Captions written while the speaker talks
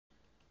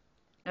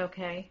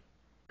Okay.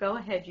 Go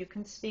ahead. You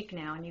can speak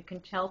now, and you can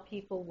tell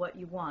people what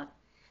you want.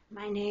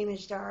 My name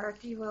is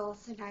Dorothy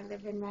Wilson. I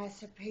live in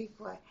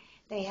Massapequa.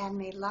 They have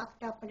me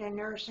locked up in a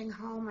nursing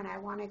home, and I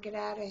want to get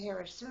out of here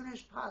as soon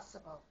as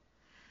possible.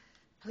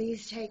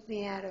 Please take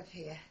me out of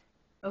here.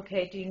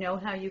 Okay. Do you know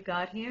how you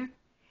got here?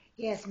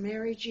 Yes,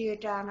 Mary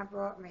Giordano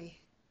brought me.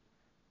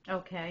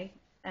 Okay.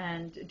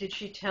 And did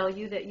she tell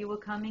you that you were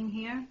coming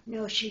here?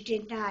 No, she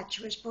did not.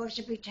 She was supposed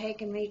to be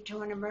taking me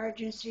to an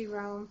emergency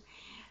room.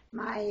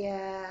 My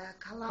Well,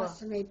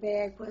 colostomy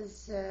bag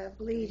was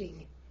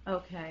bleeding,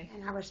 okay.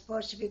 and I was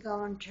supposed to be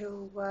going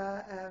to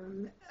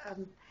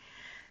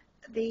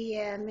the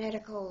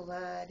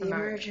Emer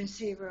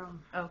emergency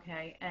room.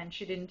 okay. And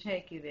she didn't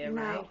take you there,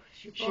 right? No,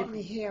 she She, brought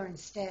me here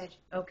instead.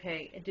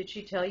 okay. Did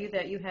she tell you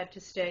that you had to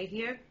stay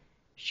here?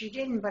 She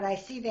didn't, but I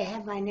see they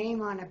have my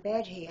name on a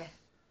bed here.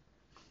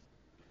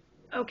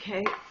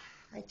 Okay.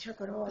 I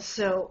took it off.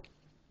 So,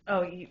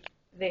 oh, you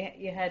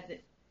had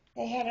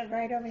They had it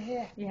right over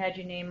here. you had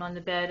your name on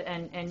the bed,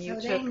 and you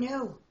So they took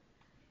knew.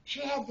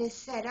 She had this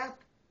set up.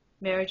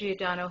 Mary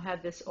Giordano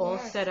had this all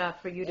Yes. set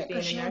up for you to Yeah, be in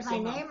because a she had my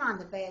nursing home, name on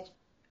the bed.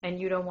 and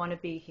you don't want to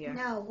be here.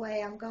 No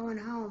way, I'm going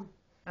home.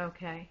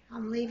 Okay.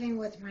 I'm leaving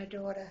with my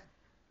daughter.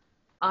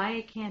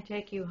 I can't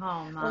take you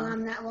home. Well,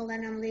 I'm not. Well,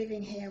 then I'm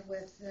leaving here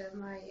with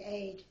my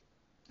aide.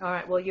 All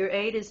right. Well, your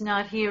aide is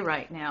not here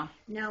right now.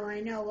 No, I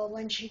know. Well,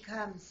 when she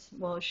comes,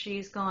 Well,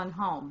 she's gone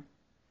home.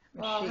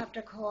 well, I'll She. have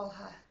to call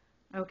her.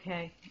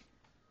 Okay.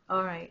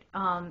 All right.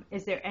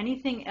 Is there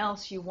anything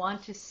else you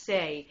want to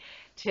say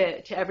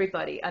to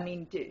everybody? I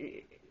mean,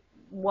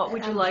 what That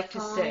would you I'm like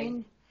to say?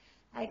 fine.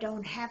 I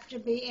don't have to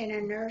be in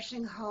a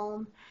nursing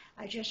home.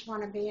 I just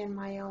want to be in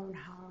my own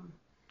home.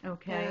 That I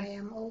Okay.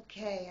 am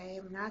okay. I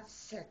am not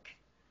sick.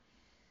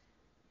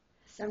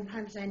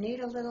 Sometimes I need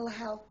a little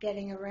help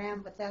getting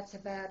around, but that's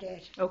about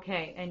it.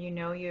 Okay. And you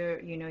know your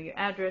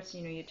address,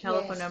 you know your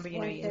telephone Yes, number, you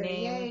know your 138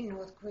 name.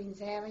 North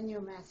Queens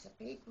Avenue,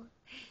 Massapequa,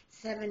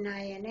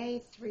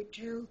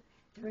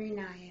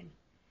 798-3239.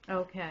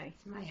 Okay.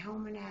 It's my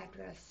home and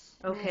address,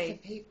 Okay.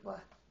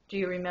 Massapequa. Do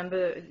you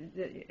remember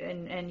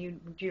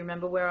do you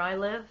remember where I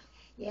live?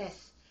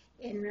 Yes,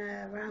 in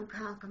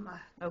Ronkonkoma,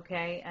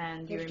 Okay,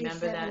 and do you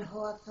remember 57 that?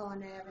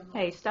 Hawthorne Avenue.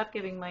 Hey, stop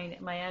giving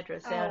my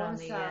address Oh, out I'm on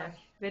the sorry.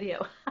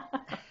 video.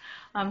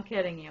 I'm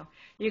kidding you.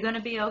 You're going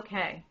to be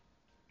okay.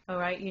 All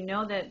right? You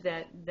know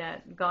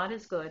that God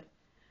is good,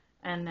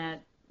 and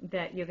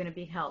that you're going to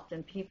be helped,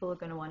 and people are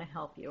going to want to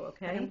help you,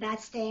 But I'm okay?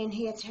 not staying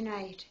here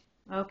tonight.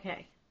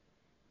 Okay.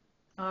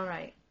 All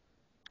right.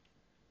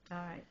 All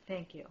right.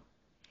 Thank you.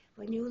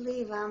 When you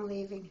leave, I'm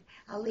leaving.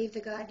 I'll leave the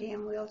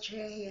goddamn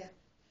wheelchair here.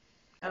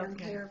 I don't Okay.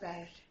 care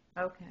about it.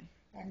 Okay.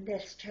 And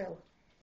this too.